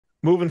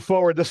Moving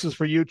forward, this is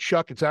for you,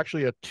 Chuck. It's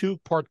actually a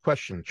two-part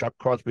question. Chuck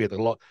Crosby at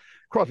the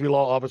Crosby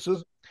Law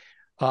Offices.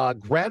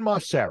 Grandma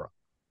Sarah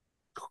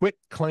quit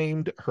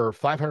claimed her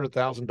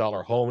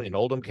 $500,000 home in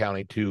Oldham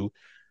County to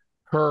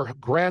her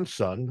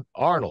grandson,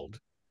 Arnold,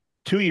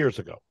 2 years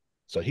ago.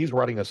 So he's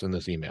writing us in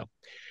this email.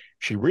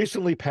 She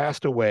recently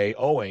passed away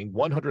owing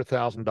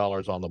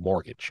 $100,000 on the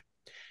mortgage.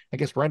 I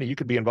guess, Brandy, you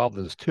could be involved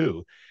in this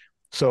too.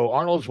 So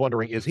Arnold's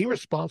wondering, is he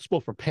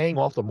responsible for paying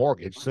off the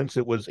mortgage since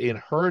it was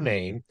in her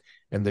name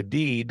and the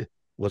deed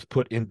was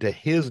put into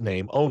his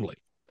name only?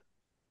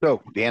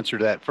 So the answer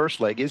to that first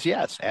leg is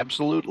yes,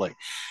 absolutely.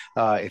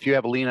 If you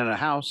have a lien on a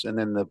house and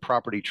then the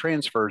property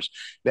transfers,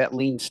 that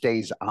lien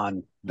stays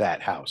on that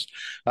house.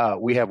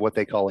 We have what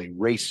they call a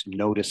race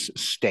notice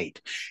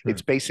state.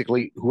 It's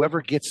basically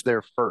whoever gets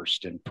there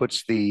first and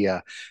puts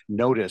the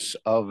notice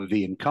of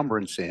the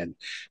encumbrance in,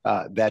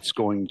 that's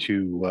going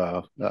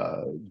to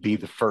be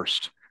the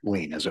first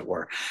lien, as it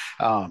were.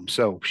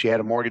 So she had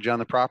a mortgage on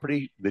the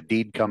property. The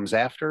deed comes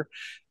after.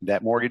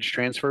 That mortgage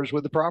transfers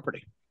with the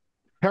property.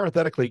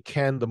 Parenthetically,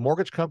 can the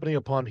mortgage company,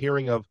 upon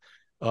hearing of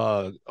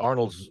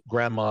Arnold's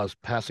grandma's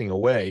passing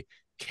away,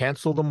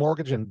 cancel the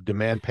mortgage and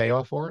demand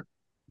payoff for it?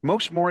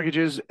 Most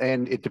mortgages,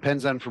 and it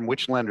depends on from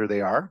which lender they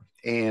are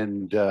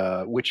and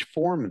which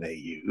form they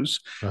use,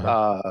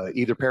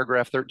 either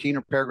paragraph 13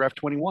 or paragraph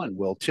 21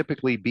 will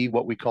typically be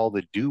what we call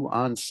the due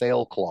on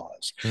sale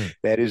clause.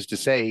 That is to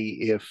say,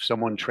 if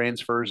someone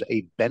transfers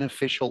a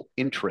beneficial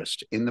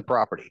interest in the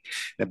property,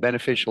 the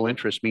beneficial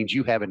interest means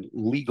you have a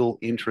legal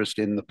interest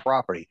in the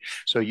property.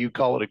 So you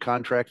call it a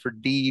contract for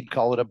deed,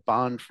 call it a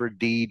bond for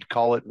deed,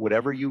 call it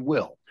whatever you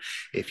will.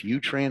 If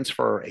you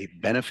transfer a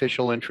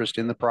beneficial interest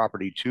in the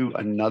property to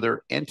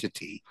another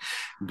entity,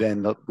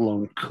 then the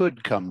loan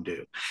could come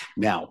due.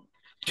 Now,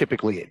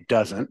 typically it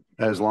doesn't,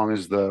 as long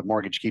as the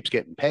mortgage keeps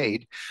getting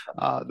paid,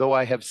 though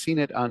I have seen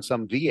it on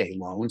some VA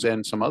loans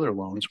and some other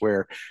loans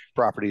where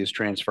property is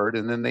transferred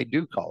and then they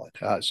do call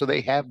it. So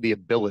they have the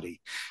ability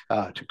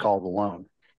to call the loan.